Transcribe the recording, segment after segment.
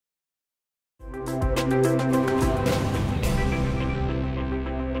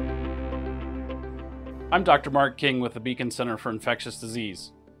I'm Dr. Mark King with the Beacon Center for Infectious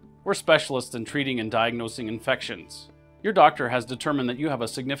Disease. We're specialists in treating and diagnosing infections. Your doctor has determined that you have a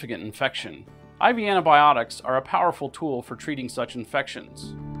significant infection. IV antibiotics are a powerful tool for treating such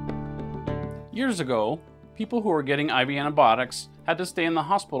infections. Years ago, people who were getting IV antibiotics had to stay in the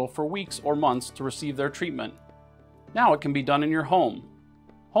hospital for weeks or months to receive their treatment. Now it can be done in your home.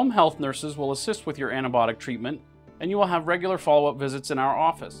 Home health nurses will assist with your antibiotic treatment, and you will have regular follow-up visits in our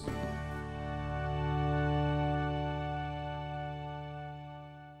office.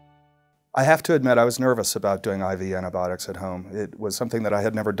 I have to admit I was nervous about doing IV antibiotics at home. It was something that I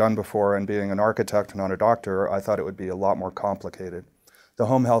had never done before, and being an architect, not a doctor, I thought it would be a lot more complicated. The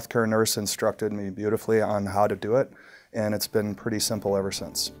home health care nurse instructed me beautifully on how to do it, and it's been pretty simple ever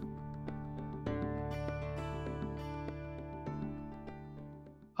since.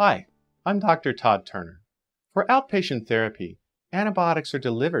 Hi, I'm Dr. Todd Turner. For outpatient therapy, antibiotics are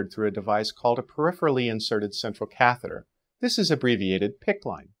delivered through a device called a peripherally inserted central catheter. This is abbreviated PICC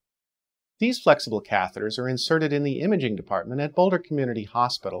line. These flexible catheters are inserted in the imaging department at Boulder Community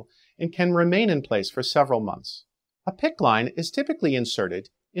Hospital and can remain in place for several months. A PICC line is typically inserted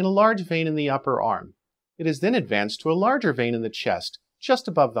in a large vein in the upper arm. It is then advanced to a larger vein in the chest, just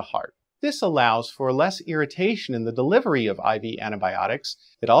above the heart. This allows for less irritation in the delivery of IV antibiotics.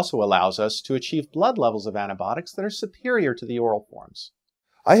 It also allows us to achieve blood levels of antibiotics that are superior to the oral forms.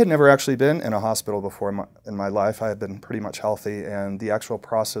 I had never actually been in a hospital before in my life. I had been pretty much healthy, and the actual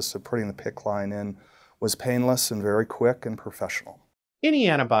process of putting the PICC line in was painless and very quick and professional. Any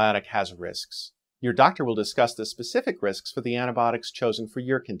antibiotic has risks. Your doctor will discuss the specific risks for the antibiotics chosen for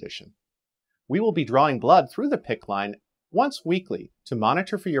your condition. We will be drawing blood through the PICC line once weekly to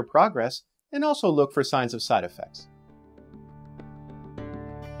monitor for your progress and also look for signs of side effects.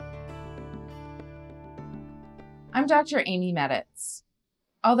 I'm Dr. Amy Meditz.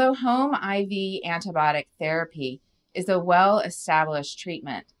 Although home IV antibiotic therapy is a well-established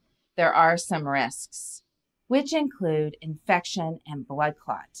treatment, there are some risks, which include infection and blood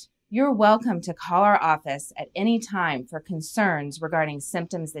clot. You're welcome to call our office at any time for concerns regarding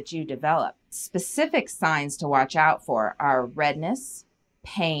symptoms that you develop. Specific signs to watch out for are redness,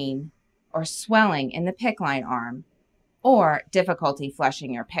 pain, or swelling in the PICC line arm, or difficulty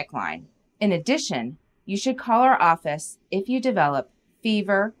flushing your PICC line. In addition, you should call our office if you develop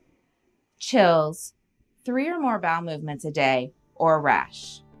fever, chills, 3 or more bowel movements a day, or a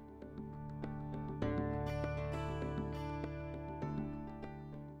rash.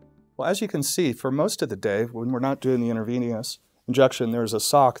 Well, as you can see, for most of the day, when we're not doing the intravenous injection, there's a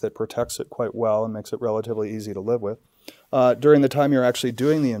sock that protects it quite well and makes it relatively easy to live with. During the time you're actually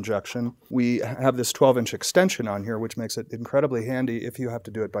doing the injection, we have this 12-inch extension on here, which makes it incredibly handy if you have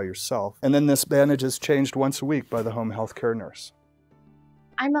to do it by yourself. And then this bandage is changed once a week by the home health care nurse.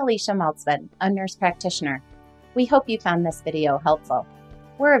 I'm Alicia Maltzved, a nurse practitioner. We hope you found this video helpful.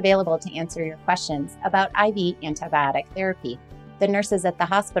 We're available to answer your questions about IV antibiotic therapy. The nurses at the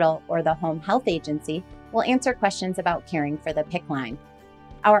hospital or the home health agency will answer questions about caring for the PICC line.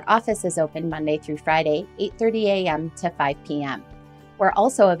 Our office is open Monday through Friday, 8:30 a.m. to 5 p.m. We're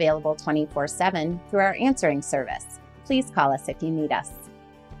also available 24/7 through our answering service. Please call us if you need us.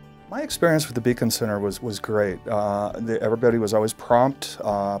 My experience with the Beacon Center was great. Everybody was always prompt,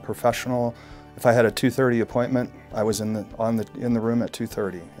 professional. If I had a 2:30 appointment, I was in the room at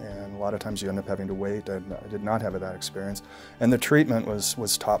 2:30, and a lot of times you end up having to wait. I did not have that experience, and the treatment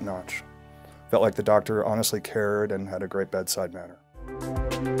was top-notch. Felt like the doctor honestly cared and had a great bedside manner.